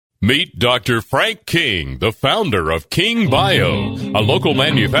Meet Dr. Frank King, the founder of King Bio, a local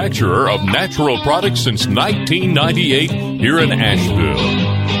manufacturer of natural products since 1998 here in Asheville.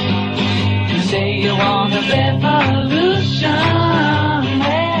 You say you want a revolution.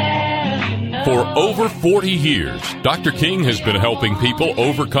 For over 40 years, Dr. King has been helping people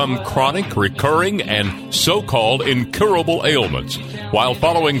overcome chronic, recurring, and so-called incurable ailments while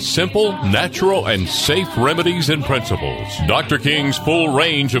following simple, natural, and safe remedies and principles. Dr. King's full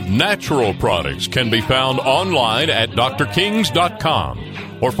range of natural products can be found online at drkings.com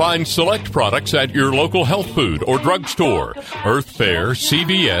or find select products at your local health food or drugstore, Earth Fare,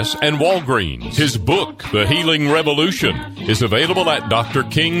 CVS, and Walgreens. His book, The Healing Revolution, is available at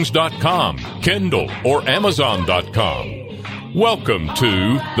drkings.com, Kindle, or amazon.com. Welcome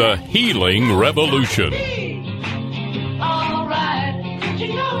to The Healing Revolution.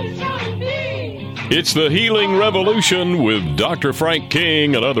 It's The Healing Revolution with Dr. Frank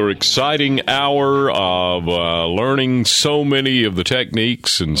King, another exciting hour of learning so many of the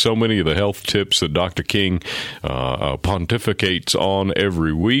techniques and so many of the health tips that Dr. King pontificates on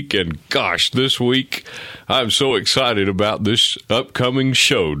every week. And gosh, this week I'm so excited about this upcoming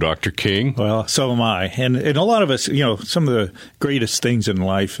show, Dr. King. Well, so am I. And a lot of us, some of the greatest things in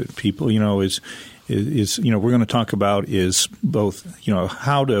life that people, is we're going to talk about is both,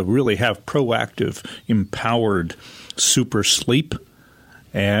 how to really have proactive, empowered super sleep,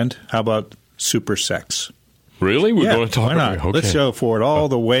 and how about super sex. Really? We're going to talk about it. Okay. Let's go for it all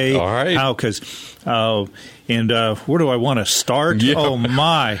the way. All right. How? Because, where do I want to start? Yeah. Oh,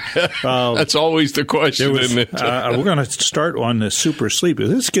 my. That's always the question, isn't it? We're going to start on the super sleep.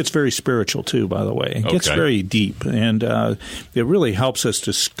 This gets very spiritual, too, by the way. It gets very deep, and it really helps us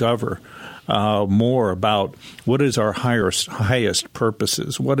discover more about what is our highest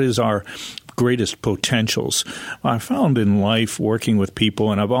purposes, what is our greatest potentials. I found in life working with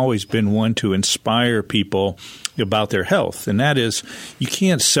people, and I've always been one to inspire people about their health, and that is you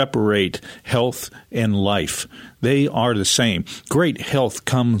can't separate health and life. They are the same. Great health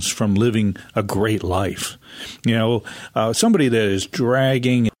comes from living a great life. Somebody that is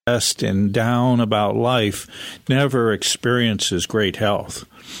dragging and down about life never experiences great health.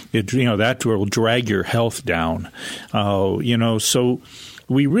 That will drag your health down. So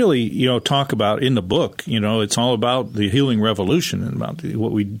we really, talk about in the book, it's all about the healing revolution and about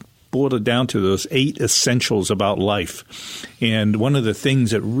what we boiled it down to, those 8 essentials about life. And one of the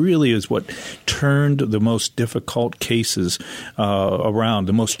things that really is what turned the most difficult cases around,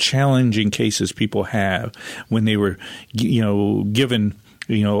 the most challenging cases people have when they were, given,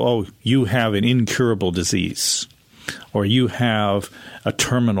 you have an incurable disease, or you have a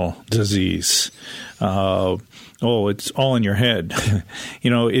terminal disease. It's all in your head.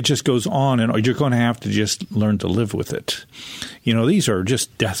 It just goes on, and you're going to have to just learn to live with it. These are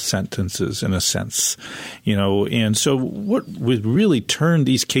just death sentences in a sense, and so what would really turn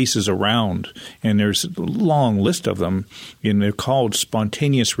these cases around, and there's a long list of them, and they're called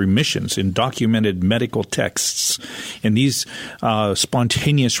spontaneous remissions in documented medical texts. And these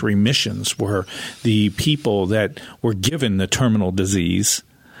spontaneous remissions were the people that were given the terminal disease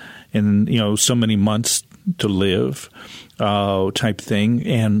and, so many months to live type thing,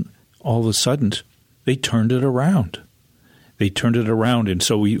 and all of a sudden they turned it around. And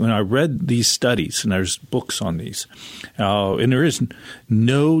so when I read these studies, and there's books on these, and there is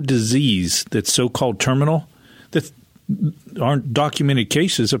no disease that's so-called terminal that aren't documented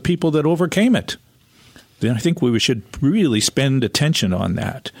cases of people that overcame it. Then I think we should really spend attention on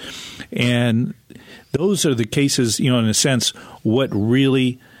that. And those are the cases, in a sense, what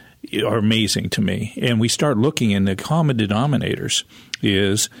really are amazing to me. And we start looking, in the common denominators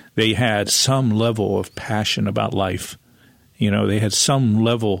is they had some level of passion about life. They had some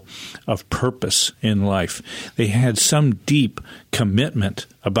level of purpose in life. They had some deep commitment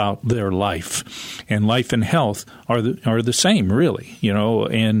about their life. And life and health are the same, really,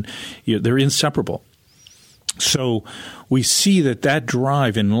 and they're inseparable. So we see that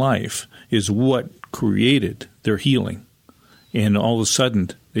drive in life is what created their healing. And all of a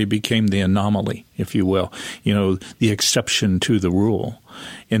sudden, they became the anomaly, if you will, the exception to the rule.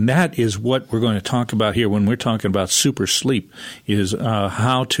 And that is what we're going to talk about here when we're talking about super sleep, is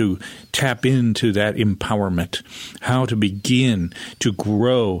how to tap into that empowerment, how to begin to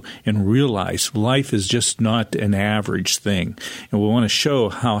grow and realize life is just not an average thing. And we want to show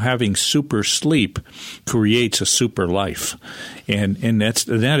how having super sleep creates a super life. And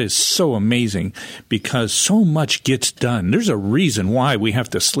that is so amazing, because so much gets done. There's a reason why we have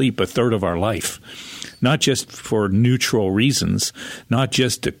to sleep a third of our life. Not just for neutral reasons, not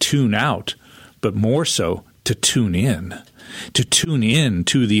just to tune out, but more so to tune in. to tune in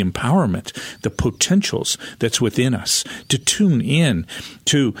to the empowerment, the potentials that's within us, to tune in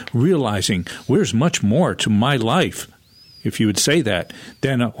to realizing there's much more to my life, if you would say that,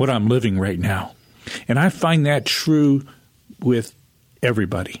 than what I'm living right now. And I find that true with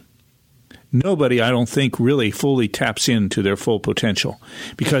everybody. Nobody, I don't think, really fully taps into their full potential.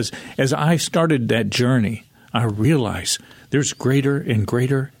 Because as I started that journey, I realized there's greater and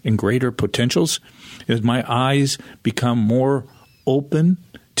greater and greater potentials. As my eyes become more open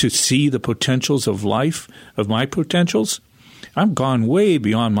to see the potentials of life, of my potentials, I've gone way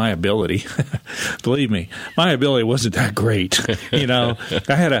beyond my ability. Believe me, my ability wasn't that great. I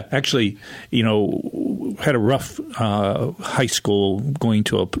had a rough high school, going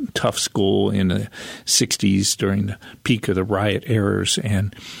to a tough school in the 60s during the peak of the riot eras,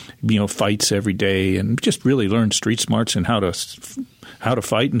 and fights every day, and just really learned street smarts and how to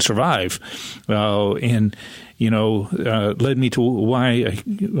fight and survive. Led me to why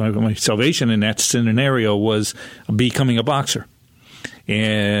my salvation in that scenario was becoming a boxer.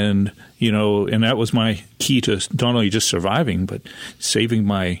 And that was my key to not only just surviving, but saving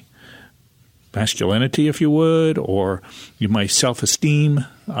my masculinity, if you would, or my self-esteem,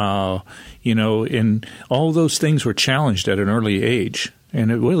 and all those things were challenged at an early age. And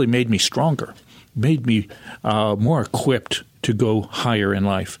it really made me stronger, made me more equipped to go higher in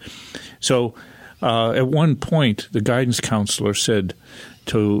life. So at one point, the guidance counselor said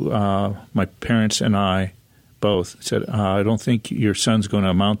to my parents and I both, said, I don't think your son's going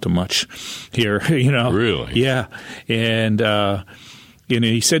to amount to much here. Really? Yeah. And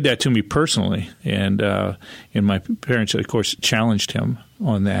he said that to me personally. And my parents, of course, challenged him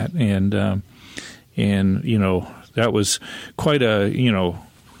on that. And that was quite a,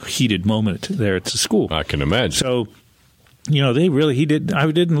 heated moment there at the school. I can imagine. So, I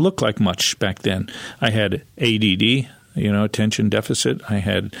didn't look like much back then. I had ADD, attention deficit.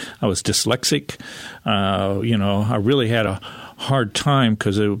 I was dyslexic. I really had a hard time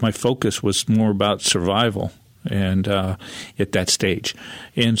because my focus was more about survival and at that stage.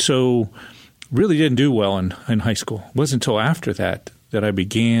 And so really didn't do well in high school. It wasn't until after that I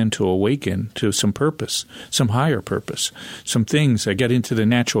began to awaken to some purpose, some higher purpose, some things. I got into the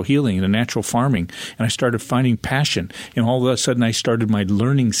natural healing, the natural farming, and I started finding passion. And all of a sudden I started, my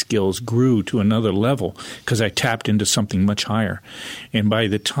learning skills grew to another level because I tapped into something much higher. And by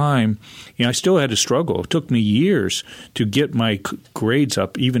the time, I still had to struggle. It took me years to get my grades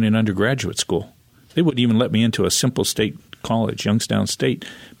up, even in undergraduate school. They wouldn't even let me into a simple state college, Youngstown State,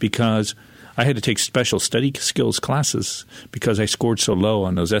 because I had to take special study skills classes because I scored so low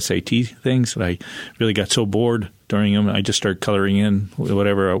on those SAT things that I really got so bored during them. I just started coloring in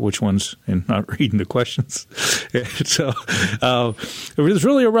which ones and not reading the questions. So it was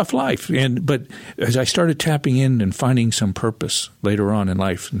really a rough life. But as I started tapping in and finding some purpose later on in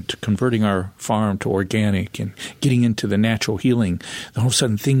life and converting our farm to organic and getting into the natural healing, all of a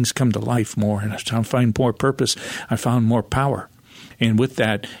sudden things come to life more. And as I find more purpose, I found more power. And with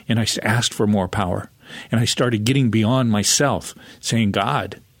that, and I asked for more power. And I started getting beyond myself, saying,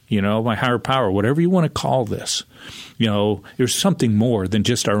 God, my higher power, whatever you want to call this, there's something more than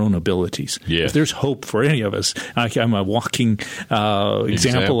just our own abilities. Yes. If there's hope for any of us, I'm a walking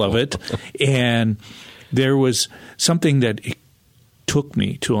example of it. And there was something that took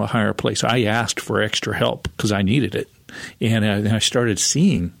me to a higher place. I asked for extra help because I needed it. And I started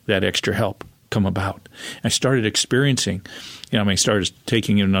seeing that extra help come about. I started experiencing, I started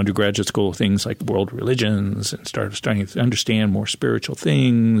taking in undergraduate school things like world religions and starting to understand more spiritual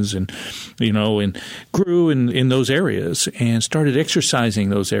things and grew in those areas and started exercising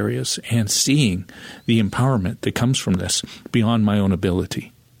those areas and seeing the empowerment that comes from this beyond my own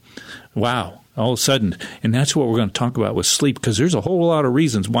ability. Wow. All of a sudden, and that's what we're going to talk about with sleep, because there's a whole lot of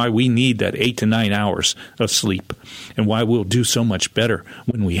reasons why we need that 8 to 9 hours of sleep and why we'll do so much better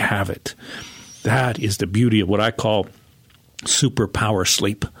when we have it. That is the beauty of what I call superpower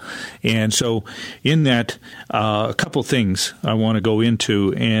sleep. And so in that, a couple things I want to go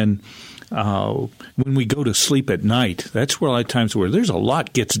into. And when we go to sleep at night, that's where a lot of times where there's a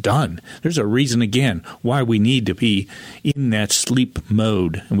lot gets done. There's a reason, again, why we need to be in that sleep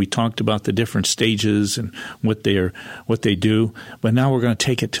mode. And we talked about the different stages and what they do. But now we're going to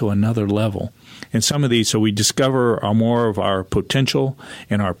take it to another level. And some of these, so we discover more of our potential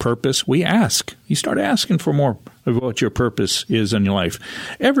and our purpose. We ask. You start asking for more of what your purpose is in your life.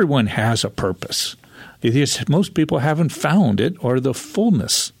 Everyone has a purpose. It is, most people haven't found it or the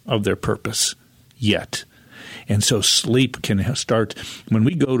fullness of their purpose yet. And so sleep can start when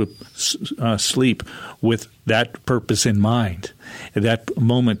we go to sleep with that purpose in mind, that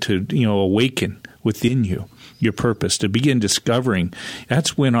moment to awaken within you, your purpose, to begin discovering.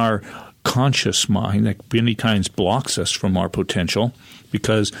 That's when our conscious mind, that many times blocks us from our potential,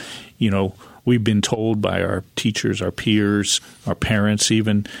 because, we've been told by our teachers, our peers, our parents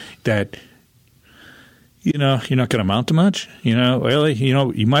even, that you're not going to amount to much. Really,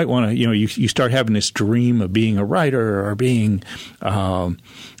 you might want to, you start having this dream of being a writer or being, some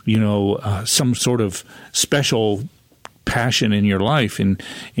sort of special passion in your life, and,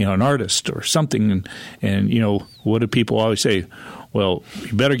 an artist or something. And what do people always say? Well,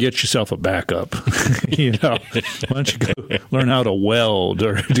 you better get yourself a backup. Why don't you go learn how to weld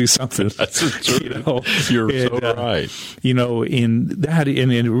or do something? That's true. You're so right. In that,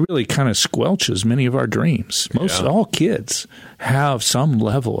 and it really kind of squelches many of our dreams. All kids have some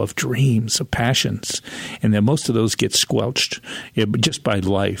level of dreams, of passions, and then most of those get squelched just by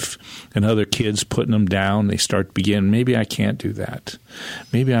life and other kids putting them down. They start to begin, maybe I can't do that.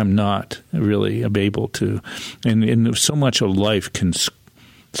 Maybe I'm not really able to. And so much of life can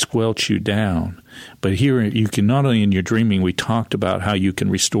squelch you down. But here you can, not only in your dreaming, we talked about how you can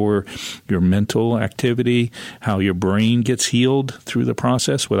restore your mental activity, how your brain gets healed through the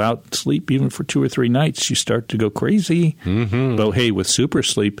process without sleep. Even for 2 or 3 nights, you start to go crazy. Mm-hmm. But hey, with super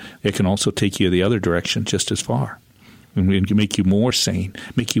sleep, it can also take you the other direction just as far. And make you more sane,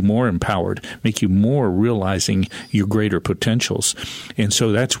 make you more empowered, make you more realizing your greater potentials. And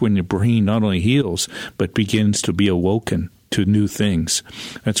so that's when your brain not only heals, but begins to be awoken to new things.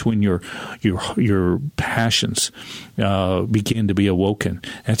 That's when your passions begin to be awoken.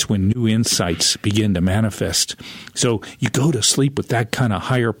 That's when new insights begin to manifest. So you go to sleep with that kind of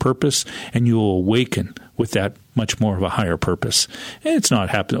higher purpose, and you'll awaken with that much more of a higher purpose. And it's not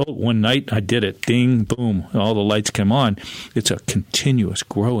happening, one night I did it, ding, boom, all the lights come on. It's a continuous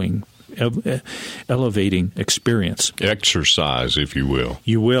growing, elevating experience. Exercise, if you will.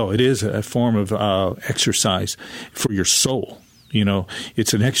 You will. It is a form of exercise for your soul.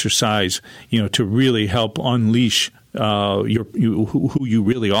 It's an exercise, to really help unleash who you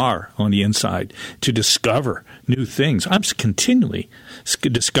really are on the inside, to discover new things. I'm continually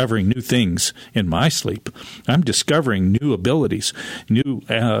discovering new things in my sleep. I'm discovering new abilities, new,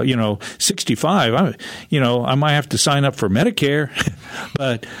 65, I might have to sign up for Medicare,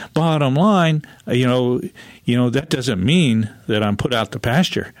 but bottom line, that doesn't mean that I'm put out to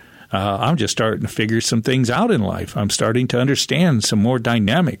pasture. I'm just starting to figure some things out in life. I'm starting to understand some more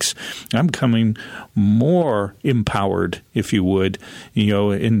dynamics. I'm becoming more empowered, if you would,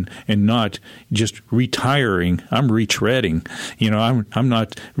 and not just retiring. I'm retreading. I'm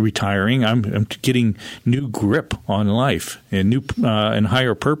not retiring. I'm getting new grip on life and new and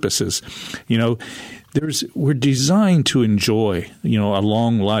higher purposes. We're designed to enjoy, a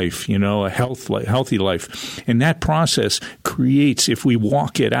long life, a healthy life. And that process creates, if we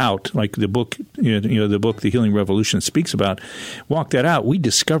walk it out, like the book, the book, The Healing Revolution speaks about, walk that out, we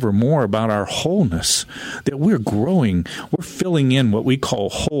discover more about our wholeness, that we're growing. We're filling in what we call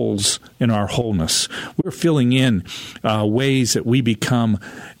holes in our wholeness. We're filling in ways that we become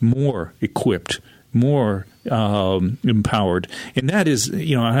more equipped, more empowered. And that is,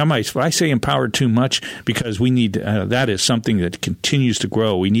 I say empowered too much, because we need, that is something that continues to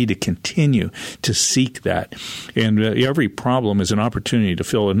grow. We need to continue to seek that. And every problem is an opportunity to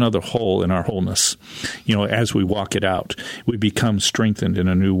fill another hole in our wholeness. As we walk it out, we become strengthened in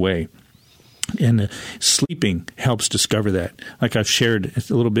a new way. And sleeping helps discover that. Like I've shared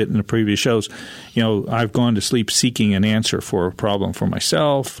a little bit in the previous shows, I've gone to sleep seeking an answer for a problem for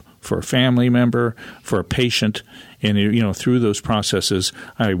myself, for a family member, for a patient. And, through those processes,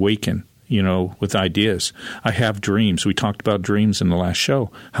 I awaken, with ideas. I have dreams. We talked about dreams in the last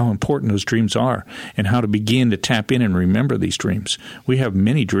show, how important those dreams are, and how to begin to tap in and remember these dreams. We have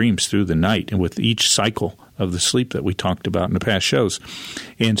many dreams through the night, and with each cycle of the sleep that we talked about in the past shows.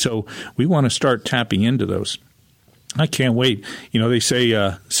 And so we want to start tapping into those. I can't wait. They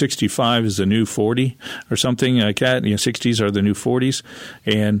say 65 is the new 40 or something like that. 60s are the new 40s,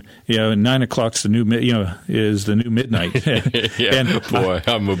 and 9 o'clock's the new is the new midnight. Yeah, and boy,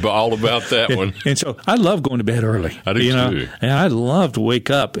 I'm all about that one. And so I love going to bed early. I do too. And I love to wake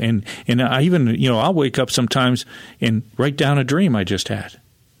up, and I even I'll wake up sometimes and write down a dream I just had.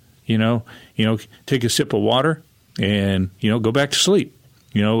 Take a sip of water and go back to sleep.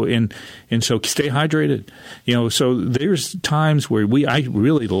 And so stay hydrated. So there's times where I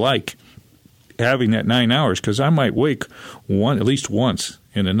really like having that 9 hours, because I might wake at least once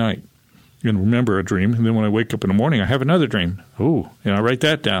in the night and remember a dream. And then when I wake up in the morning, I have another dream. I write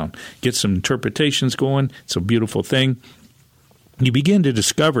that down, get some interpretations going. It's a beautiful thing. You begin to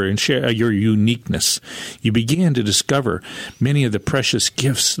discover and share your uniqueness. You begin to discover many of the precious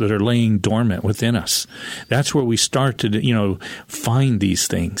gifts that are laying dormant within us. That's where we start to, find these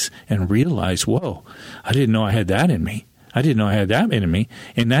things and realize, whoa, I didn't know I had that in me. I didn't know I had that in me.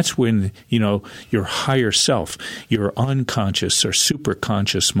 And that's when, your higher self, your unconscious or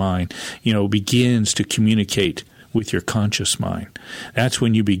superconscious mind, begins to communicate with your conscious mind. That's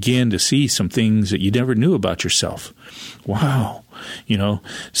when you begin to see some things that you never knew about yourself. Wow.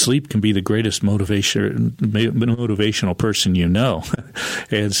 Sleep can be the greatest motivational person you know.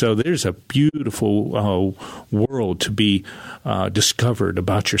 And so there's a beautiful world to be discovered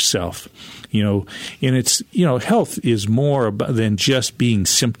about yourself. And it's, health is more than just being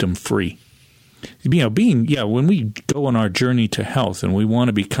symptom-free. When we go on our journey to health and we want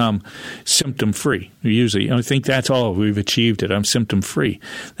to become symptom-free, usually, I think that's all we've achieved it. I'm symptom-free.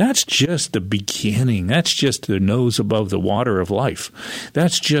 That's just the beginning. That's just the nose above the water of life.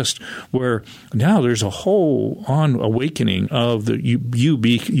 That's just where now there's a whole awakening of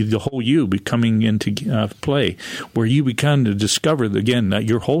the whole you becoming into play, where you begin to discover, again, that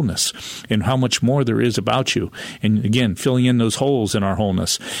your wholeness and how much more there is about you. And again, filling in those holes in our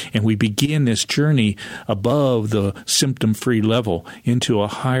wholeness. And we begin this journey above the symptom-free level into a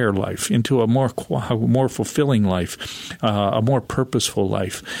higher life, into a more fulfilling life, a more purposeful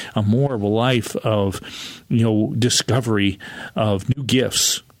life, a more of a life of discovery of new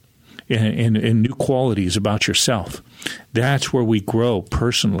gifts and new qualities about yourself. That's where we grow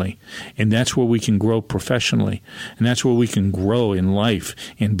personally, and that's where we can grow professionally, and that's where we can grow in life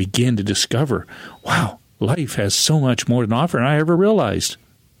and begin to discover, wow, life has so much more to offer than I ever realized.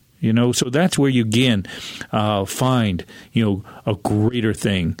 So that's where you again find, a greater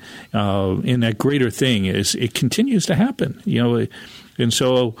thing. And that greater thing is it continues to happen, And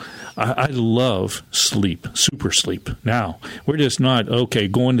so I love sleep, super sleep. Now, we're just not,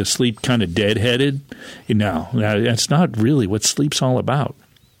 going to sleep kind of deadheaded. No, that's not really what sleep's all about.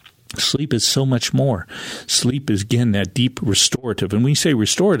 Sleep is so much more. Sleep is, again, that deep restorative. And when we say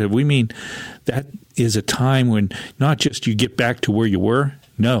restorative, we mean that is a time when not just you get back to where you were.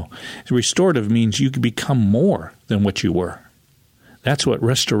 No. Restorative means you can become more than what you were. That's what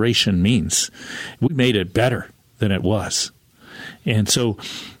restoration means. We made it better than it was. And so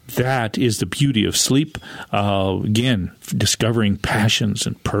that is the beauty of sleep. Again, discovering passions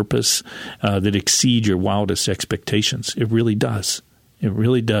and purpose that exceed your wildest expectations. It really does. It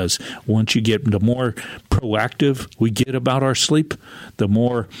really does. Once you get, the more proactive we get about our sleep, the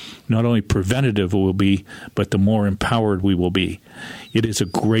more not only preventative it will be, but the more empowered we will be. It is a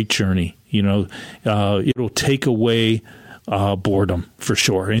great journey. It'll take away boredom for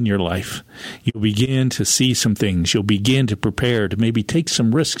sure in your life. You'll begin to see some things. You'll begin to prepare to maybe take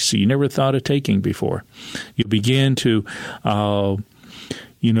some risks you never thought of taking before. You'll begin to,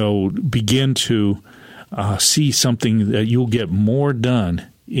 see something that you'll get more done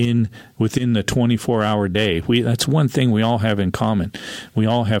within the 24-hour day. That's one thing we all have in common. We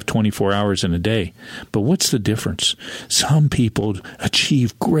all have 24 hours in a day. But what's the difference? Some people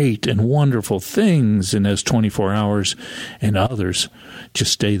achieve great and wonderful things in those 24 hours, and others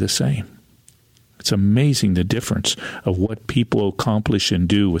just stay the same. It's amazing the difference of what people accomplish and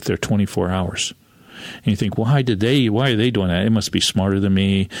do with their 24 hours. And you think, why are they doing that? They must be smarter than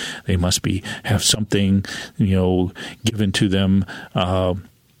me. They must have something, given to them.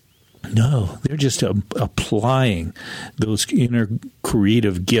 No, they're just applying those inner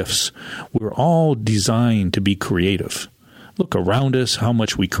creative gifts. We're all designed to be creative. Look around us, how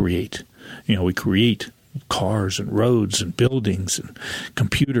much we create. We create cars and roads and buildings and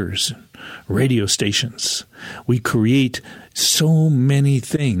computers and radio stations. We create so many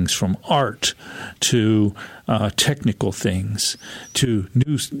things, from art to technical things to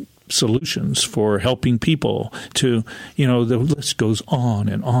new solutions for helping people to, the list goes on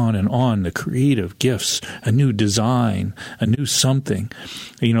and on and on. The creative gifts, a new design, a new something,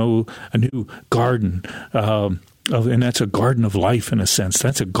 a new garden, and that's a garden of life in a sense.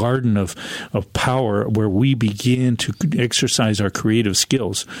 That's a garden of power where we begin to exercise our creative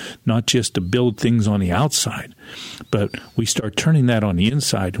skills, not just to build things on the outside, but we start turning that on the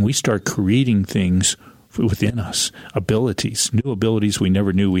inside and we start creating things within us, new abilities we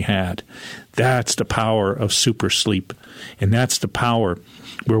never knew we had. That's the power of super sleep. And that's the power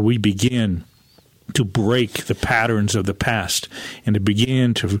where we begin to break the patterns of the past and to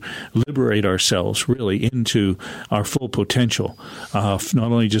begin to liberate ourselves really into our full potential, not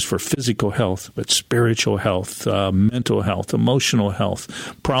only just for physical health, but spiritual health, mental health, emotional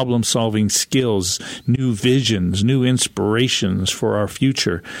health, problem-solving skills, new visions, new inspirations for our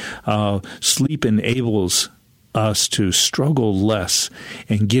future. Sleep enables us to struggle less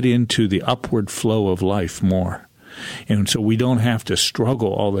and get into the upward flow of life more. And so we don't have to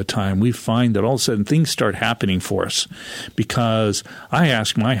struggle all the time. We find that all of a sudden things start happening for us because I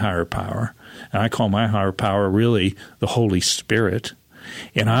ask my higher power, and I call my higher power really the Holy Spirit,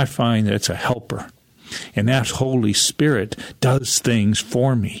 and I find that it's a helper. And that Holy Spirit does things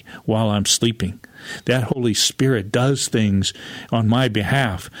for me while I'm sleeping. That Holy Spirit does things on my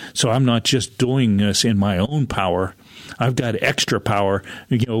behalf. So I'm not just doing this in my own power. I've got extra power,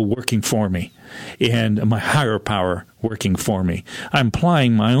 working for me, and my higher power working for me. I'm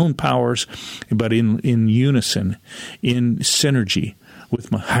applying my own powers, but in unison, in synergy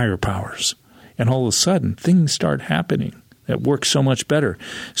with my higher powers. And all of a sudden, things start happening that work so much better.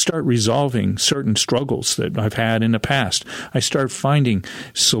 Start resolving certain struggles that I've had in the past. I start finding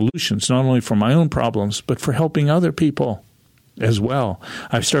solutions not only for my own problems, but for helping other people as well.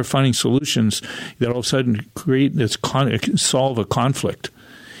 I start finding solutions that all of a sudden solve a conflict.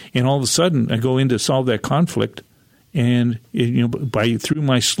 And all of a sudden, I go in to solve that conflict, and through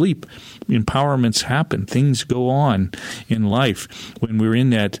my sleep, empowerments happen. Things go on in life when we're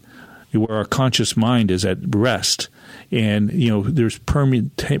in that, where our conscious mind is at rest. And, there's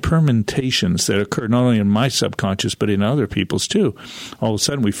permutations that occur not only in my subconscious, but in other people's too. All of a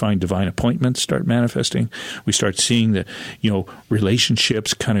sudden, we find divine appointments start manifesting. We start seeing that,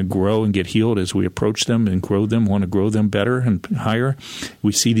 relationships kind of grow and get healed as we approach them and grow them, want to grow them better and higher.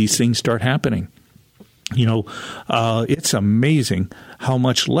 We see these things start happening. It's amazing how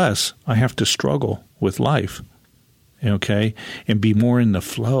much less I have to struggle with life. Okay, and be more in the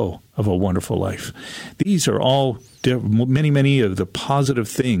flow of a wonderful life. These are all many of the positive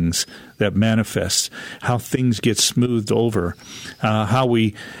things that manifest, how things get smoothed over, how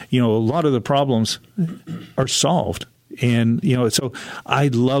we, a lot of the problems are solved. And, so I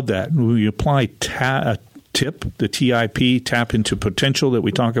love that. When we apply TIP, the TIP, tap into potential that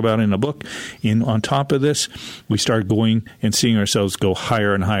we talk about in the book. On top of this, we start going and seeing ourselves go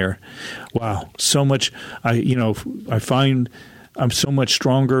higher and higher. Wow, so much. I find I'm so much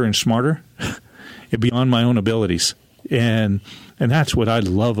stronger and smarter beyond my own abilities. And that's what I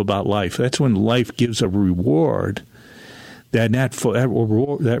love about life. That's when life gives a reward.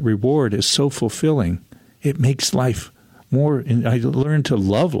 That reward is so fulfilling. It makes life more, and I learn to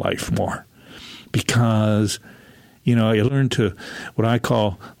love life more. Because, I learned to what I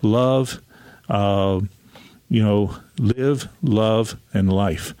call love, live, love, and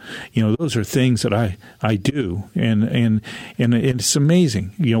life. Those are things that I do. And it's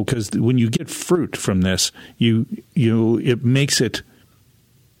amazing, because when you get fruit from this, it makes it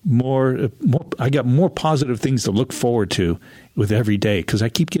more, I got more positive things to look forward to with every day, because I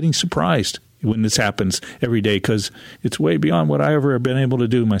keep getting surprised when this happens every day, because it's way beyond what I ever have been able to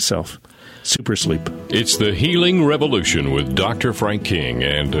do myself. Super sleep. It's the Healing Revolution with Dr. Frank King,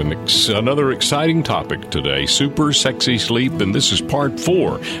 and another exciting topic today, super sexy sleep, and this is part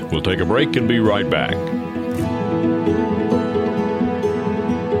 4. We'll take a break and be right back.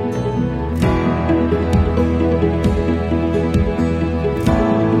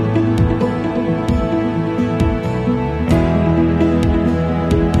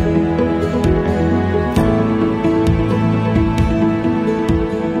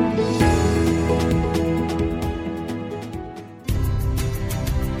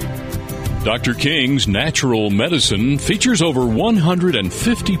 Dr. King's Natural Medicine features over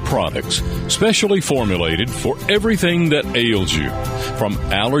 150 products specially formulated for everything that ails you, from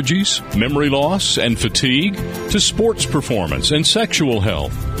allergies, memory loss, and fatigue to sports performance and sexual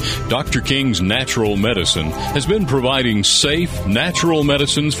health. Dr. King's Natural Medicine has been providing safe, natural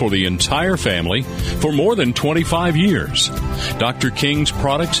medicines for the entire family for more than 25 years. Dr. King's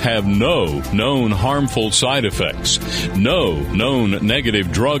products have no known harmful side effects, no known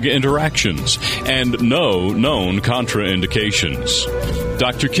negative drug interactions, and no known contraindications.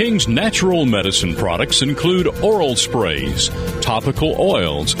 Dr. King's Natural Medicine products include oral sprays, topical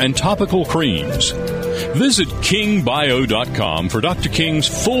oils, and topical creams. Visit kingbio.com for Dr. King's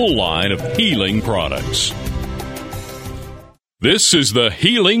full line of healing products. This is the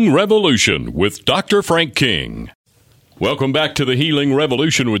Healing Revolution with Dr. Frank King. Welcome back to the Healing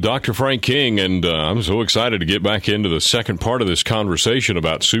Revolution with Dr. Frank King, and I'm so excited to get back into the second part of this conversation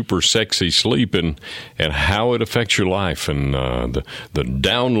about super sexy sleep and how it affects your life and the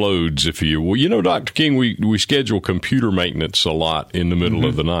downloads, if you will. Dr. King, we schedule computer maintenance a lot in the middle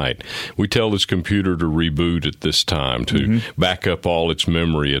of the night. We tell this computer to reboot at this time, to back up all its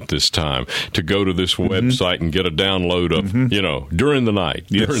memory at this time, to go to this website and get a download of, during the night.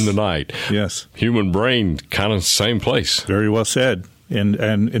 Yes. During the night. Yes. Human brain, kind of the same place. Very well said,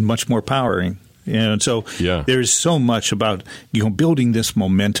 and much more powering. And so there's so much about, building this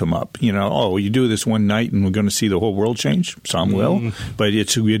momentum up. You do this one night and we're going to see the whole world change. Some will. But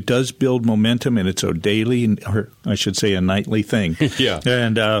it does build momentum, and it's a daily, or I should say a nightly thing.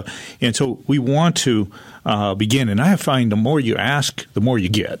 And so we want to begin. And I find the more you ask, the more you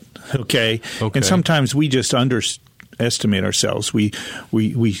get. Okay? And sometimes we just underestimate ourselves. You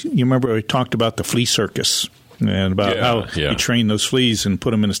remember I talked about the flea circus. And about how you train those fleas and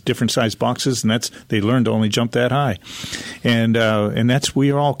put them in different sized boxes, and they learn to only jump that high, and we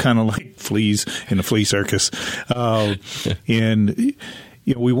are all kind of like fleas in a flea circus, and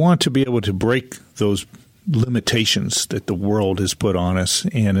we want to be able to break those limitations that the world has put on us,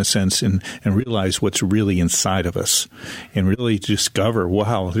 in a sense, and realize what's really inside of us, and really discover,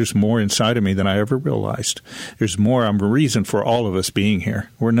 wow, there's more inside of me than I ever realized. There's more. I'm a reason for all of us being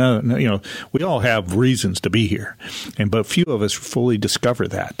here. We all have reasons to be here, but few of us fully discover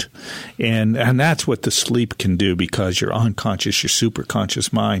that, and that's what the sleep can do, because your unconscious, your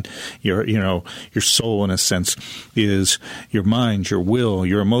superconscious mind, your soul, in a sense, is your mind, your will,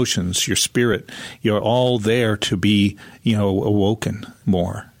 your emotions, your spirit. You're all there to be, awoken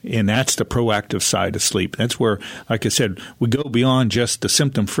more. And that's the proactive side of sleep. That's where, like I said, we go beyond just the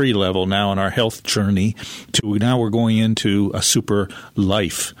symptom-free level now in our health journey to now we're going into a super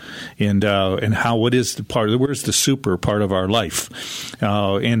life. And what is the part, where's the super part of our life?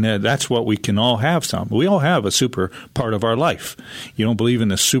 And that's what we can all have some. We all have a super part of our life. You don't believe in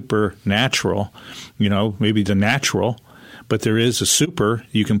the supernatural, maybe the natural, but there is a super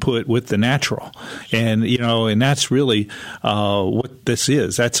you can put with the natural, and that's really what this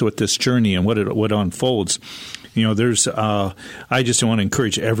is. That's what this journey and what unfolds. There's. I just want to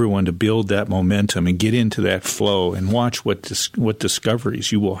encourage everyone to build that momentum and get into that flow and watch what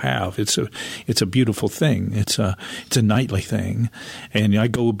discoveries you will have. It's a beautiful thing. It's a nightly thing, and I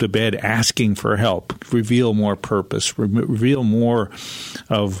go to bed asking for help. Reveal more purpose. Reveal more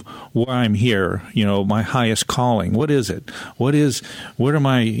of why I'm here. My highest calling. What is it? What am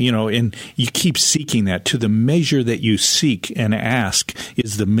I? And you keep seeking that. To the measure that you seek and ask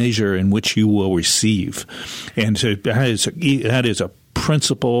is the measure in which you will receive. And so that is a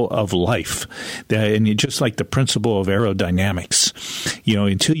principle of life, and just like the principle of aerodynamics,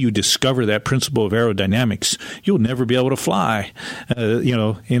 until you discover that principle of aerodynamics, you'll never be able to fly,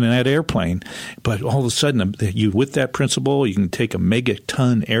 in that airplane. But all of a sudden, with that principle, you can take a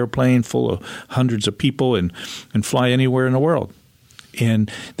megaton airplane full of hundreds of people and fly anywhere in the world.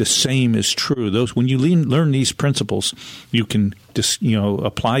 And the same is true. When you learn these principles, you can just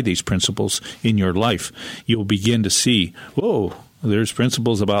apply these principles in your life. You'll begin to see, whoa, there's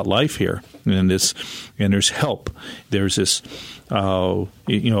principles about life here, and there's help. There's this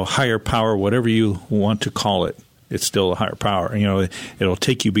higher power, whatever you want to call it. It's still a higher power. It'll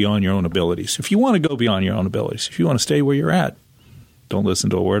take you beyond your own abilities. If you want to go beyond your own abilities, if you want to stay where you're at, don't listen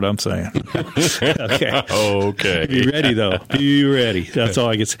to a word I'm saying. Okay. Be ready, though. Be ready. That's all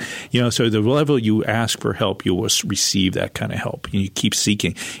I get. So the level you ask for help, you will receive that kind of help. And you keep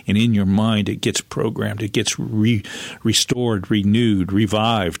seeking. And in your mind, it gets programmed. It gets restored, renewed,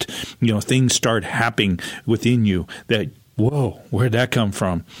 revived. Things start happening within you that, whoa, where'd that come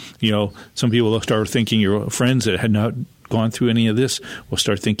from? Some people will start thinking your friends that had not gone through any of this will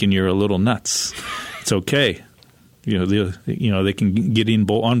start thinking you're a little nuts. It's okay. They can get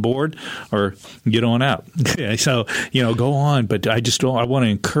on board or get on out. So, go on. But I want to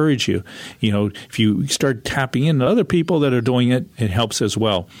encourage you, if you start tapping into other people that are doing it, it helps as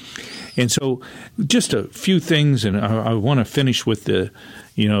well. And so just a few things, and I want to finish with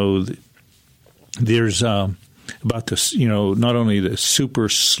there's about this, not only the super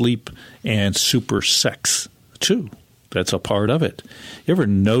sleep and super sex too. That's a part of it. You ever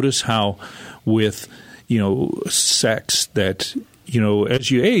notice how with sex that,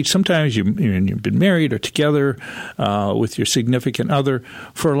 as you age, sometimes you've been married or together with your significant other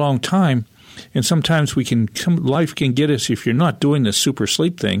for a long time. And sometimes life can get us, if you're not doing the super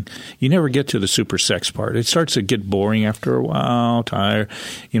sleep thing, you never get to the super sex part. It starts to get boring after a while, tired,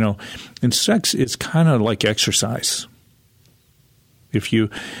 and sex is kind of like exercise. If you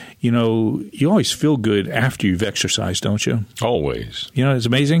always feel good after you've exercised, don't you? Always. It's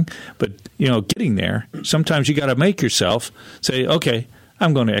amazing. But, getting there, sometimes you got to make yourself say, okay,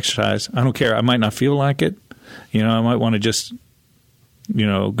 I'm going to exercise. I don't care. I might not feel like it. I might want to just,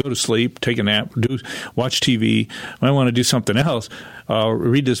 go to sleep, take a nap, watch TV. I might want to do something else,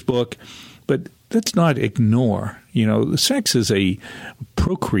 read this book. But let's not ignore, sex is a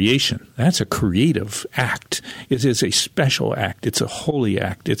procreation. That's a creative act. It is a special act. It's a holy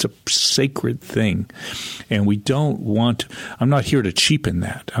act. It's a sacred thing. And we don't want, I'm not here to cheapen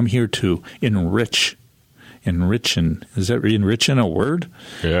that. I'm here to enrich. Is that enriching a word?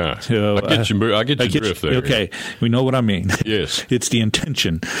 Yeah. So, I get your drift there. Okay. We know what I mean. Yes. It's the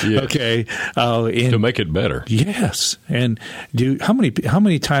intention. Yes. Okay. To make it better. Yes. And how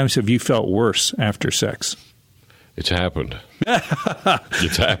many times have you felt worse after sex? It's happened.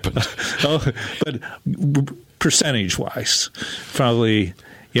 It's happened. But percentage-wise, probably,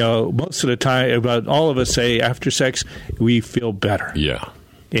 most of the time, about all of us say after sex, we feel better. Yeah.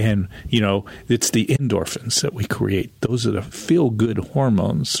 And, it's the endorphins that we create. Those are the feel-good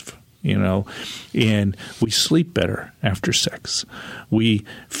hormones, and we sleep better after sex. We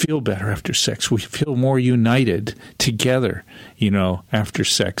feel better after sex. We feel more united together, after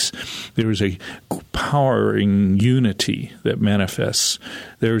sex. There's a powering unity that manifests.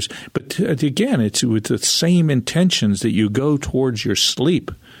 But again, it's with the same intentions that you go towards your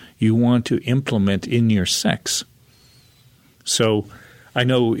sleep, you want to implement in your sex. So I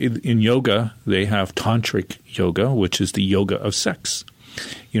know in yoga, they have tantric yoga, which is the yoga of sex.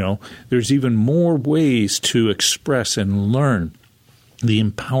 There's even more ways to express and learn the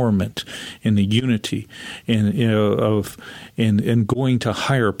empowerment and the unity and going to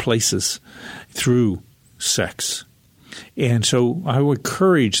higher places through sex. And so I would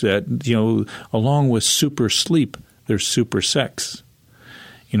encourage that, along with super sleep, there's super sex.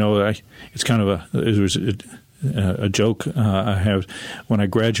 It's kind of there was a joke I have when I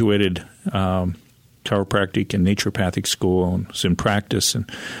graduated chiropractic and naturopathic school and was in practice. And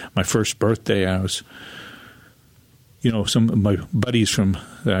my first birthday, I was, some of my buddies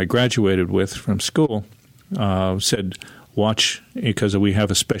that I graduated with from school said, watch, because we have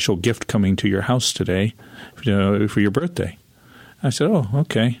a special gift coming to your house today for your birthday. I said, oh,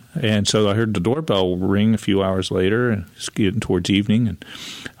 okay. And so I heard the doorbell ring a few hours later, and it's getting towards evening, and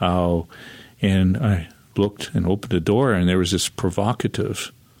I looked and opened the door, and there was this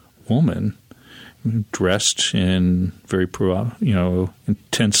provocative woman dressed in very,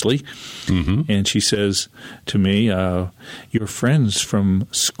 intensely. Mm-hmm. And she says to me, your friends from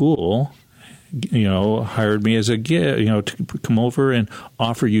school, hired me as a gift, to come over and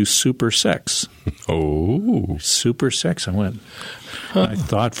offer you super sex. Oh. Super sex. I went, I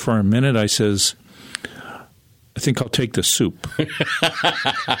thought for a minute, I says, I think I'll take the soup.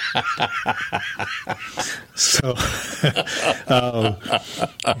 So,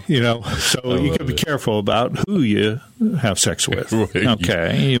 so you can be careful about who you have sex with.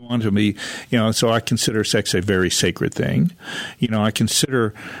 Okay. You want to be, so I consider sex a very sacred thing. I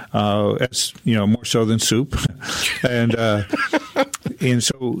consider, as, more so than soup. And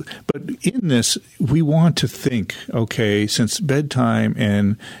so, but in this, we want to think, okay, since bedtime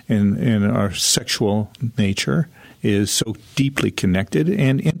and our sexual nature is so deeply connected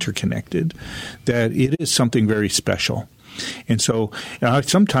and interconnected, that it is something very special. And so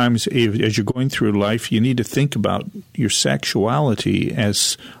sometimes as you're going through life, you need to think about your sexuality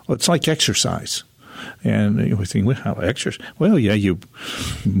as, it's like exercise. And we think, well, how exercise? Well, yeah, you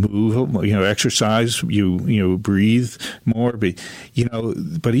move, exercise, you breathe more,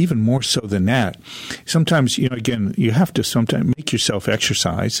 but even more so than that, sometimes, again, you have to sometimes make yourself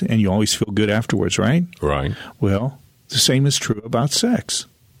exercise, and you always feel good afterwards, right? Right. Well, the same is true about sex.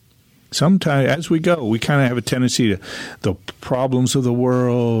 Sometimes, as we go, we kind of have a tendency to the problems of the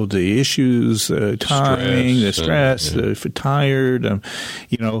world, the issues, timing, the stress, tired,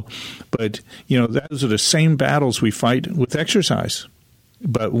 But, those are the same battles we fight with exercise.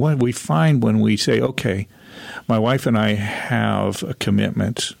 But what we find when we say, okay, my wife and I have a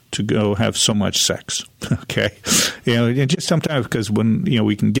commitment to go have so much sex, okay? And just sometimes because when,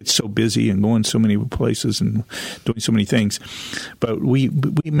 we can get so busy and going so many places and doing so many things, but we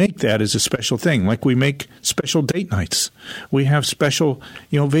make that as a special thing. Like we make special date nights. We have special,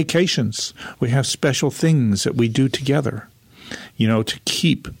 vacations. We have special things that we do together. To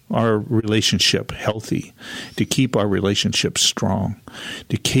keep our relationship healthy, to keep our relationship strong,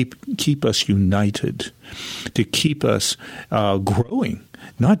 to keep us united, to keep us growing,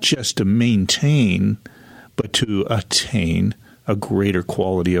 not just to maintain, but to attain a greater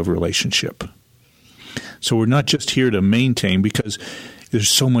quality of relationship. So we're not just here to maintain, because there's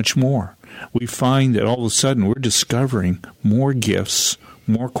so much more. We find that all of a sudden we're discovering more gifts,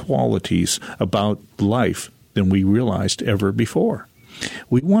 more qualities about life than we realized ever before.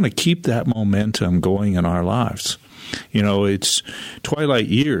 We want to keep that momentum going in our lives. It's twilight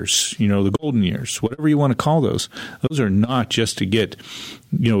years, the golden years, whatever you want to call those. Those are not just to get,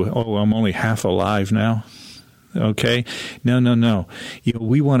 I'm only half alive now. Okay? No.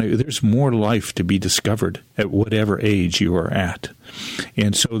 We want to, there's more life to be discovered at whatever age you are at.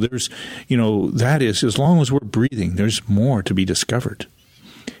 And so there's, that is, as long as we're breathing, there's more to be discovered.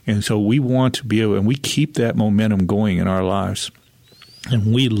 And so we want to be able, and we keep that momentum going in our lives.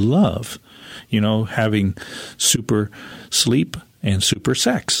 And we love, having super sleep and super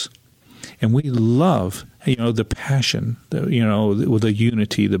sex. And we love, the passion, the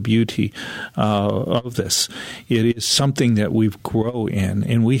unity, the beauty of this. It is something that we grow in,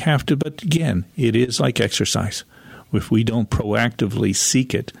 and we have to, but again, it is like exercise. If we don't proactively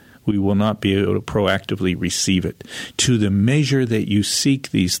seek it, we will not be able to proactively receive it. To the measure that you seek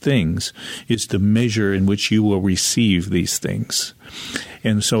these things is the measure in which you will receive these things.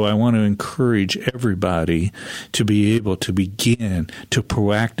 And so I want to encourage everybody to be able to begin to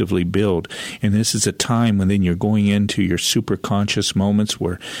proactively build. And this is a time when then you're going into your super conscious moments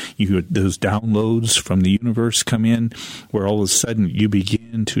where those downloads from the universe come in, where all of a sudden you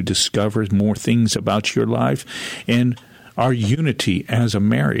begin to discover more things about your life. And our unity as a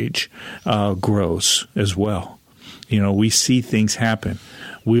marriage grows as well. We see things happen.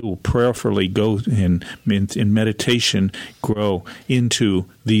 We will prayerfully go in meditation, grow into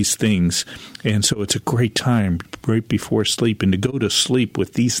these things. And so it's a great time right before sleep, and to go to sleep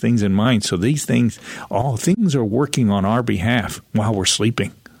with these things in mind. So these things, all things are working on our behalf while we're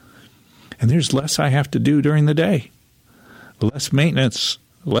sleeping. And there's less I have to do during the day, less maintenance,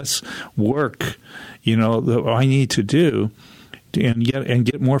 less work, that I need to do and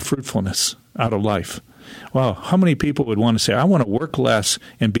get more fruitfulness out of life. Wow, how many people would want to say, I want to work less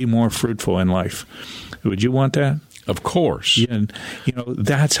and be more fruitful in life? Would you want that? Of course. Yeah, and,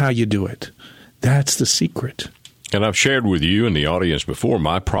 that's how you do it. That's the secret. And I've shared with you and the audience before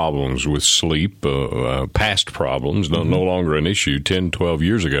my problems with sleep, past problems, no longer an issue 10, 12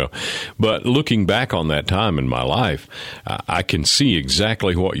 years ago. But looking back on that time in my life, I can see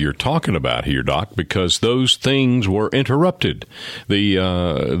exactly what you're talking about here, Doc, because those things were interrupted.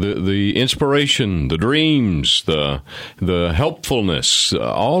 The inspiration, the dreams, the helpfulness,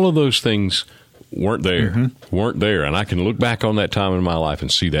 all of those things weren't there. And I can look back on that time in my life and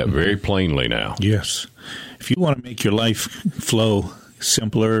see that very plainly now. Yes. If you want to make your life flow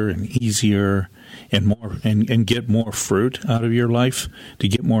simpler and easier and more and get more fruit out of your life, to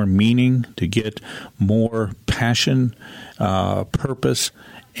get more meaning, to get more passion, purpose,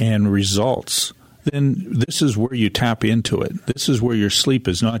 and results, then this is where you tap into it. This is where your sleep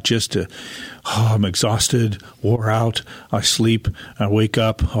is not just I'm exhausted, wore out, I sleep, I wake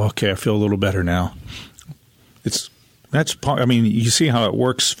up, okay, I feel a little better now. You see how it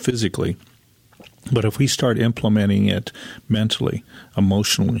works physically. But if we start implementing it mentally,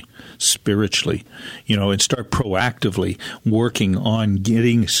 emotionally, spiritually, and start proactively working on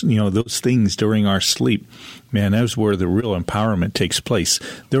getting, those things during our sleep, man, that's where the real empowerment takes place.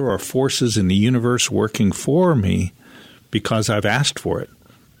 There are forces in the universe working for me because I've asked for it,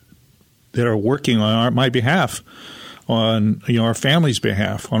 that are working on my behalf, on our family's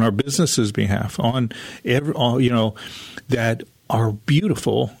behalf, on our business's behalf, on that are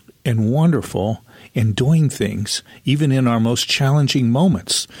beautiful and wonderful in doing things, even in our most challenging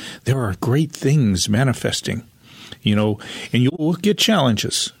moments. There are great things manifesting, and you'll get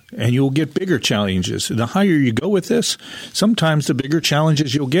challenges, and you'll get bigger challenges. The higher you go with this, sometimes the bigger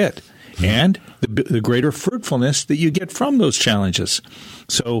challenges you'll get, and the greater fruitfulness that you get from those challenges.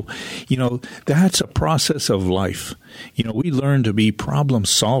 So, that's a process of life. We learn to be problem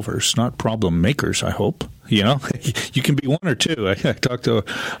solvers, not problem makers, I hope. You can be one or two. I talk to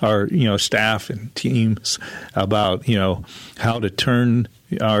our, staff and teams about, how to turn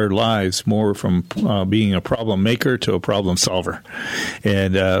our lives more from being a problem maker to a problem solver.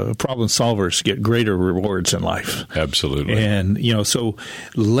 And problem solvers get greater rewards in life. Absolutely. And, so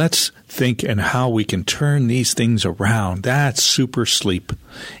let's think and how we can turn these things around. That's super sleep.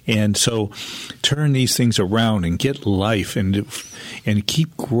 And so turn these things around and get life and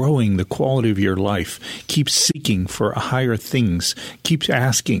keep growing the quality of your life. Keep seeking for higher things. Keep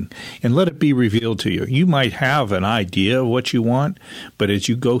asking and let it be revealed to you. You might have an idea of what you want, but as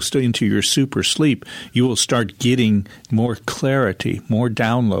you go into your super sleep, you will start getting more clarity, more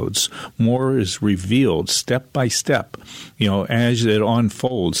downloads, more is revealed step by step, as it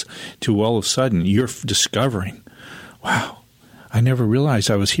unfolds, to all of a sudden you're discovering, wow, I never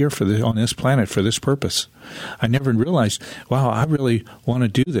realized I was here on this planet for this purpose. I never realized, wow, I really want to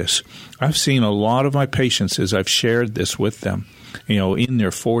do this. I've seen a lot of my patients as I've shared this with them, in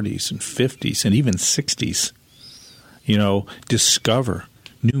their 40s and 50s and even 60s. discover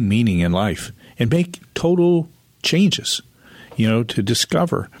new meaning in life and make total changes, to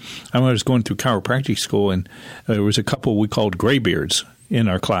discover. I was going through chiropractic school, and there was a couple we called graybeards in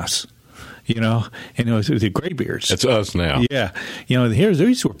our class, and it was the graybeards. That's us now. Yeah.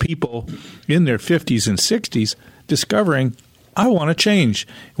 These were people in their 50s and 60s discovering, I want to change.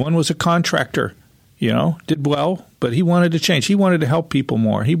 One was a contractor, did well, but he wanted to change. He wanted to help people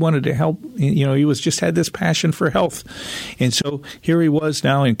more. He wanted to help, he had this passion for health. And so here he was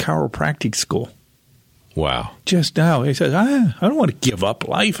now in chiropractic school. Wow. Just now. He says, I don't want to give up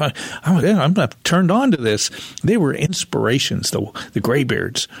life. I'm not turned on to this. They were inspirations. The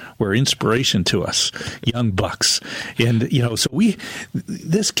graybeards were inspiration to us, young bucks. And, so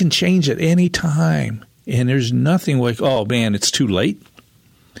this can change at any time. And there's nothing like, oh, man, it's too late.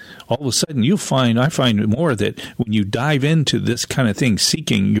 All of a sudden, I find more that when you dive into this kind of thing,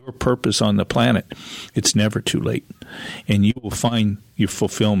 seeking your purpose on the planet, it's never too late. And you will find your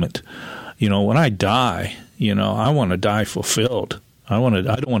fulfillment. When I die, I want to die fulfilled. I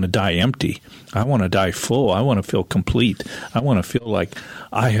don't want to die empty. I want to die full. I want to feel complete. I want to feel like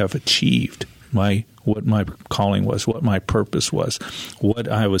I have achieved what my calling was, what my purpose was, what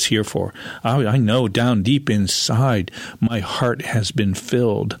I was here for. I know down deep inside, my heart has been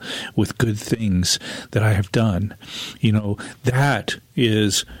filled with good things that I have done. That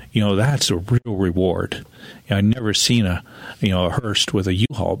is, that's a real reward. I've never seen a hearse with a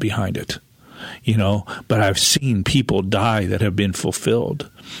U-Haul behind it. But I've seen people die that have been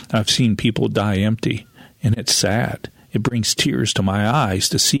fulfilled. I've seen people die empty, and it's sad. It brings tears to my eyes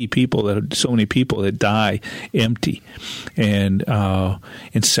to see so many people that die empty and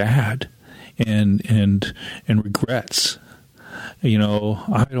sad and regrets. I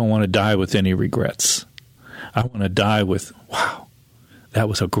don't want to die with any regrets. I want to die with, wow, that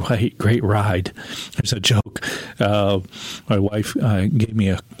was a great ride. There's a joke. My wife gave me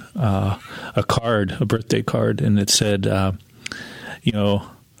a card, a birthday card, and it said, a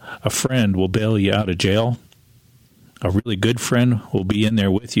friend will bail you out of jail. A really good friend will be in there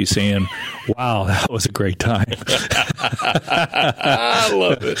with you saying, wow, that was a great time. I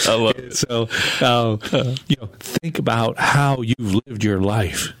love it. So, think about how you've lived your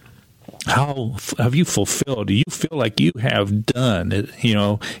life. How have you fulfilled? Do you feel like you have done it?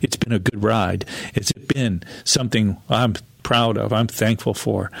 It's been a good ride. Has it been something I'm proud of, I'm thankful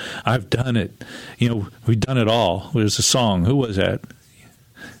for? I've done it. We've done it all. There's a song. Who was that?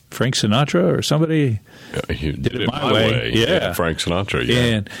 Frank Sinatra or somebody? You did it my way. Yeah. Frank Sinatra,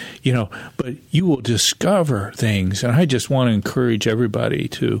 yeah. And, but you will discover things. And I just want to encourage everybody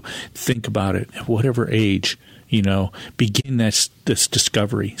to think about it at whatever age, begin this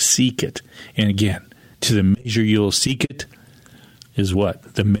discovery. Seek it. And again, to the measure you will seek it is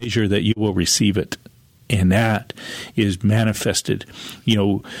what? The measure that you will receive it. And that is manifested.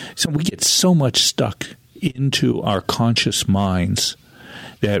 So we get so much stuck into our conscious minds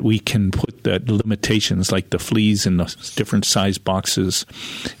that we can put the limitations like the fleas in the different size boxes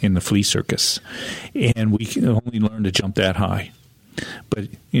in the flea circus. And we can only learn to jump that high. But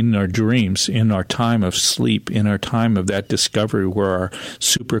in our dreams, in our time of sleep, in our time of that discovery where our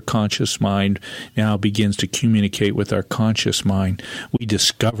superconscious mind now begins to communicate with our conscious mind, we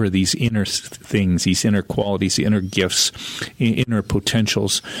discover these inner things, these inner qualities, inner gifts, inner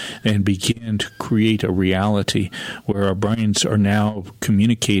potentials, and begin to create a reality where our brains are now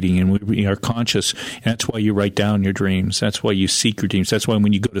communicating and we are conscious. And that's why you write down your dreams. That's why you seek your dreams. That's why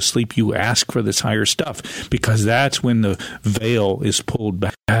when you go to sleep, you ask for this higher stuff, because that's when the veil is pulled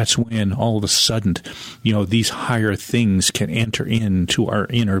back. That's when all of a sudden, these higher things can enter into our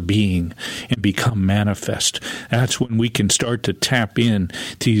inner being and become manifest. That's when we can start to tap in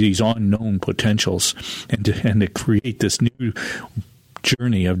to these unknown potentials and to create this new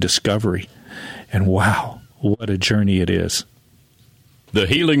journey of discovery. And wow, what a journey it is. The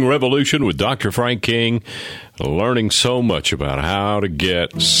Healing Revolution with Dr. Frank King, learning so much about how to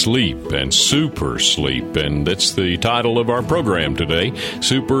get sleep and super sleep. And that's the title of our program today,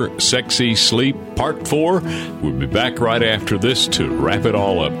 Super Sexy Sleep, Part 4. We'll be back right after this to wrap it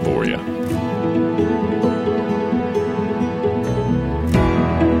all up for you.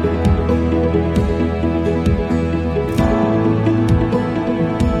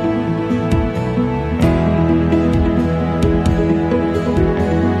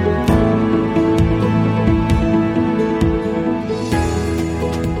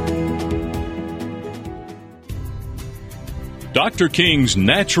 Dr. King's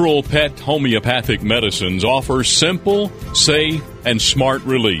natural pet homeopathic medicines offer simple, safe, and smart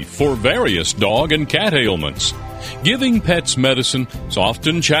relief for various dog and cat ailments. Giving pets medicine is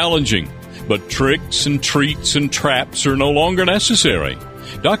often challenging, but tricks and treats and traps are no longer necessary.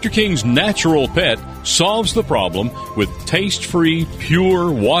 Dr. King's Natural Pet solves the problem with taste-free,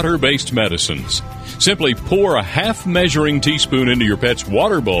 pure, water-based medicines. Simply pour a half measuring teaspoon into your pet's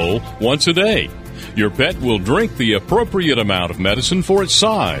water bowl once a day. Your pet will drink the appropriate amount of medicine for its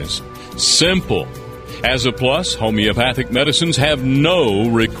size. Simple. As a plus, homeopathic medicines have no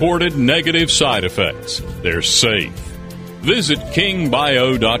recorded negative side effects. They're safe. Visit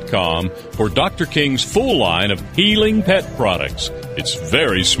kingbio.com for Dr. King's full line of healing pet products. It's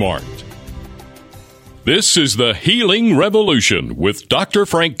very smart. This is the Healing Revolution with Dr.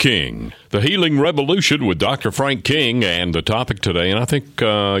 Frank King. The Healing Revolution with Dr. Frank King, and the topic today, and I think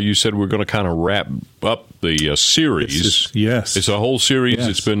you said we're going to kind of wrap up the series. Yes. It's a whole series. Yes.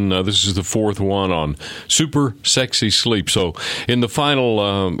 It's been, this is the fourth one on super sexy sleep. So in the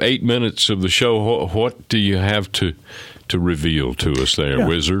final 8 minutes of the show, what do you have to reveal to us there,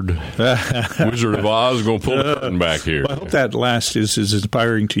 Wizard? Wizard of Oz, going to pull the curtain back here. Well, I hope that last is as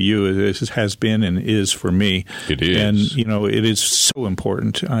inspiring to you as it has been and is for me. It is. And, it is so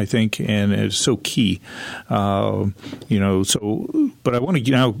important, I think, and it's so key. But I want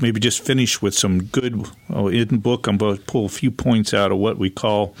to now maybe just finish with some good, in the book, I'm going to pull a few points out of what we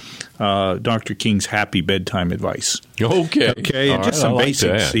call Dr. King's happy bedtime advice. Okay. Okay, and just some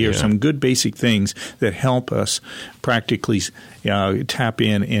basics here, some good basic things that help us practically tap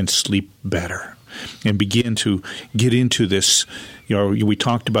in and sleep better and begin to get into this. We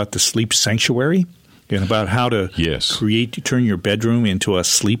talked about the sleep sanctuary and about how to turn your bedroom into a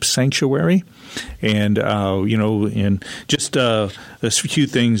sleep sanctuary. And, and just a few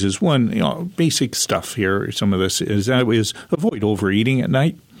things is one, basic stuff here. Some of this is avoid overeating at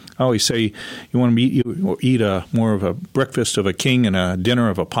night. I always say you want to eat more of a breakfast of a king and a dinner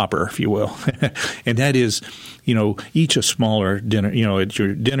of a pauper, if you will. And that is, each a smaller dinner.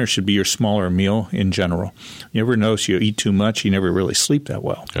 Your dinner should be your smaller meal in general. You ever notice you eat too much, you never really sleep that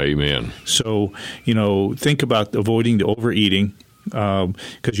well. Amen. So, think about avoiding the overeating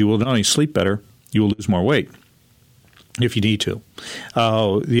because you will not only sleep better, you will lose more weight if you need to.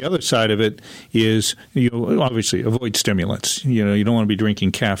 The other side of it is obviously avoid stimulants. You don't want to be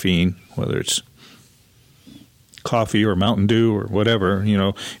drinking caffeine, whether it's coffee or Mountain Dew or whatever,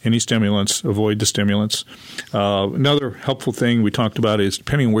 any stimulants, avoid the stimulants. Another helpful thing we talked about is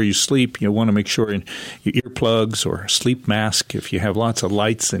depending on where you sleep, you want to make sure in your earplugs or a sleep mask, if you have lots of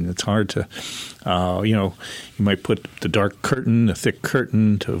lights and it's hard to, you might put the thick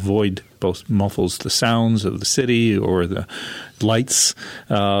curtain to avoid both muffles the sounds of the city or the lights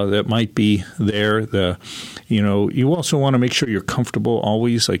that might be there. You also want to make sure you're comfortable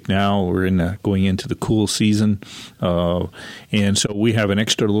always. Like now we're going into the cool season. And so we have an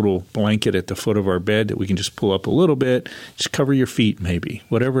extra little blanket at the foot of our bed that we can just pull up a little bit, just cover your feet maybe,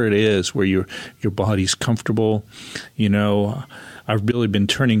 whatever it is where your body's comfortable. I've really been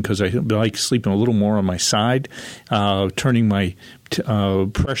turning, because I like sleeping a little more on my side, turning my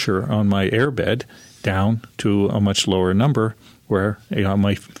pressure on my airbed down to a much lower number where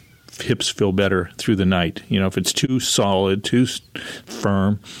my hips feel better through the night. If it's too solid, too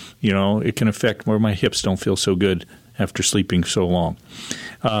firm, it can affect where my hips don't feel so good after sleeping so long.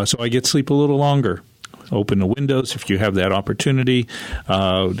 So I get sleep a little longer. Open the windows if you have that opportunity.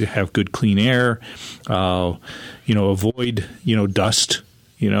 To have good clean air. Avoid dust.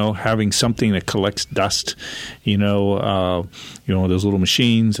 Having something that collects dust. Those little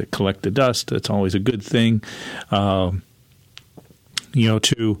machines that collect the dust. That's always a good thing.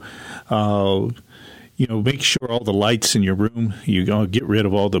 Make sure all the lights in your room, get rid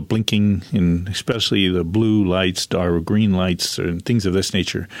of all the blinking, and especially the blue lights or green lights and things of this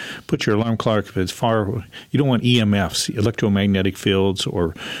nature. Put your alarm clock if it's far. You don't want EMFs, electromagnetic fields,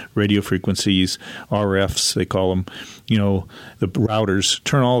 or radio frequencies, RFs they call them. The routers.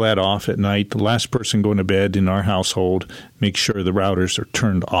 Turn all that off at night. The last person going to bed in our household, make sure the routers are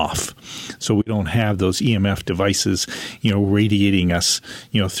turned off, so we don't have those EMF devices, radiating us,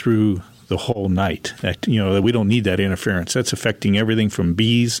 through the whole night. That we don't need that interference. That's affecting everything from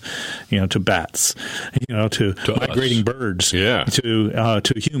bees, to bats, to migrating us. Birds,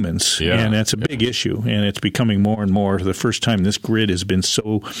 to humans, and that's a big issue. And it's becoming more and more. The first time this grid has been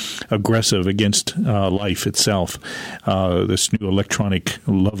so aggressive against life itself, this new electronic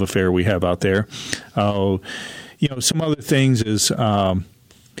love affair we have out there. Some other things is.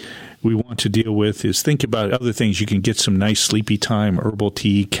 We want to deal with is think about other things. You can get some nice sleepy time. Herbal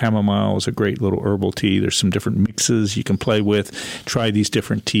tea, chamomile is a great little herbal tea. There's some different mixes you can play with. Try these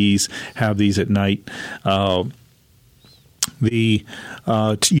different teas. Have these at night.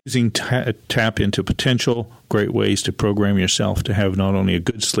 Using tap into potential, great ways to program yourself to have not only a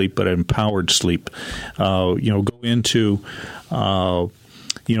good sleep but an empowered sleep. Go into how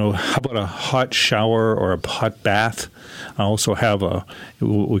about a hot shower or a hot bath? I also have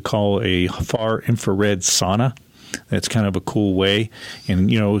what we call a far infrared sauna. That's kind of a cool way.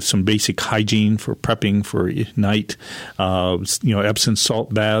 And, some basic hygiene for prepping for night. Epsom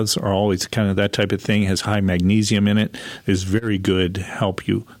salt baths are always kind of that type of thing. Has high magnesium in it. Is very good to help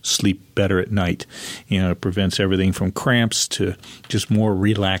you sleep better at night. It prevents everything from cramps to just more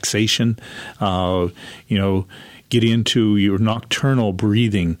relaxation. Get into your nocturnal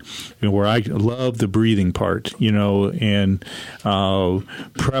breathing, where I love the breathing part, and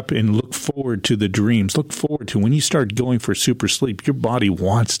prep and look forward to the dreams. Look forward to when you start going for super sleep, your body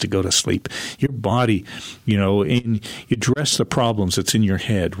wants to go to sleep. Your body, and you address the problems that's in your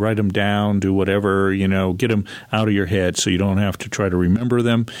head. Write them down, do whatever, get them out of your head so you don't have to try to remember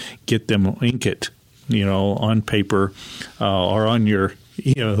them. Get them, ink it, on paper or on your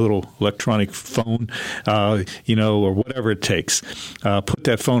little electronic phone, or whatever it takes. Put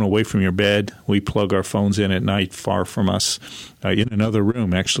that phone away from your bed. We plug our phones in at night far from us, in another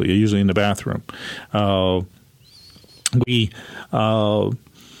room, actually, usually in the bathroom. We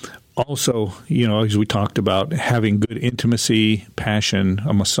also, as we talked about, having good intimacy, passion,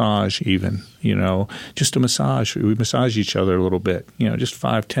 a massage even, just a massage. We massage each other a little bit, just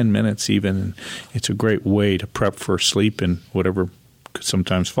 5-10 minutes even. And it's a great way to prep for sleep and whatever could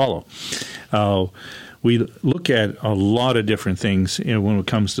sometimes follow. We look at a lot of different things when it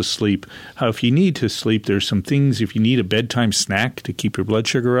comes to sleep. If you need to sleep, there's some things. If you need a bedtime snack to keep your blood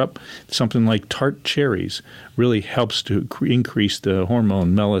sugar up, something like tart cherries really helps to increase the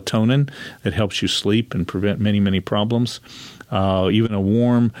hormone melatonin that helps you sleep and prevent many, many problems. Even a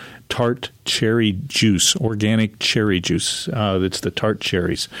warm tart cherry juice, organic cherry juice, that's the tart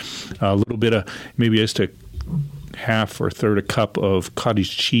cherries. A little bit of maybe just a half or third a cup of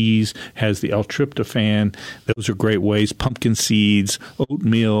cottage cheese, has the L-tryptophan. Those are great ways. Pumpkin seeds,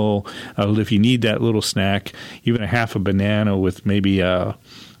 oatmeal. If you need that little snack, even a half a banana with maybe a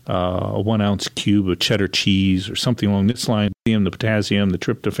 1 ounce cube of cheddar cheese or something along this line. The potassium, the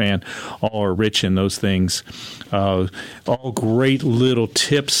tryptophan, all are rich in those things. All great little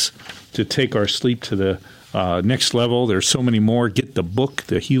tips to take our sleep to the next level. There's so many more. Get the book,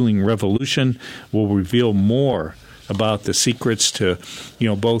 The Healing Revolution, will reveal more about the secrets to,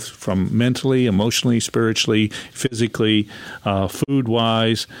 both from mentally, emotionally, spiritually, physically,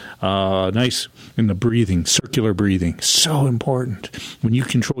 food-wise, nice in the breathing, circular breathing. So important. When you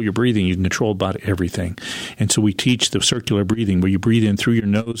control your breathing, you can control about everything. And so we teach the circular breathing where you breathe in through your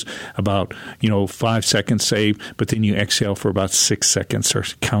nose about, 5 seconds, say, but then you exhale for about 6 seconds or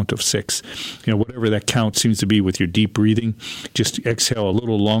count of 6. Whatever that count seems to be with your deep breathing, just exhale a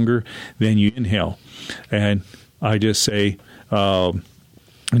little longer, then you inhale. And I just say,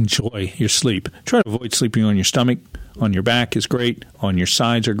 enjoy your sleep. Try to avoid sleeping on your stomach. On your back is great. On your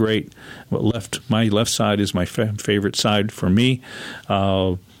sides are great. My left side is my favorite side for me.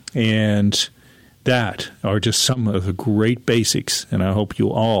 And that are just some of the great basics. And I hope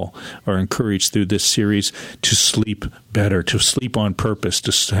you all are encouraged through this series to sleep better, to sleep on purpose,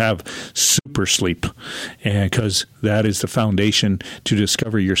 to have super sleep. And because that is the foundation to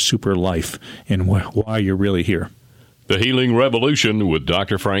discover your super life and why you're really here. The Healing Revolution with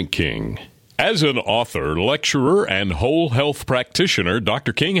Dr. Frank King. As an author, lecturer, and whole health practitioner,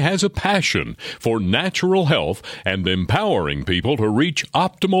 Dr. King has a passion for natural health and empowering people to reach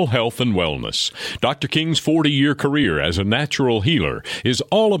optimal health and wellness. Dr. King's 40-year career as a natural healer is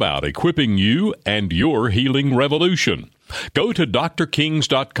all about equipping you and your healing revolution. Go to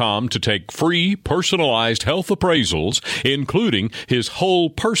drkings.com to take free personalized health appraisals, including his whole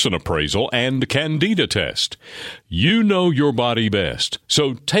person appraisal and Candida test. You know your body best,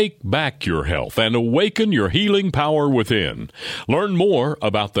 so take back your health and awaken your healing power within. Learn more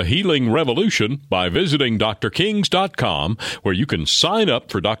about the healing revolution by visiting drkings.com, where you can sign up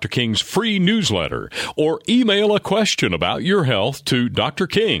for Dr. King's free newsletter or email a question about your health to Dr.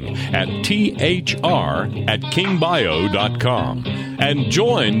 King at thr@kingbio.com. And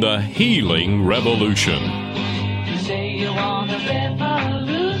join the healing revolution. You say you want a revolution.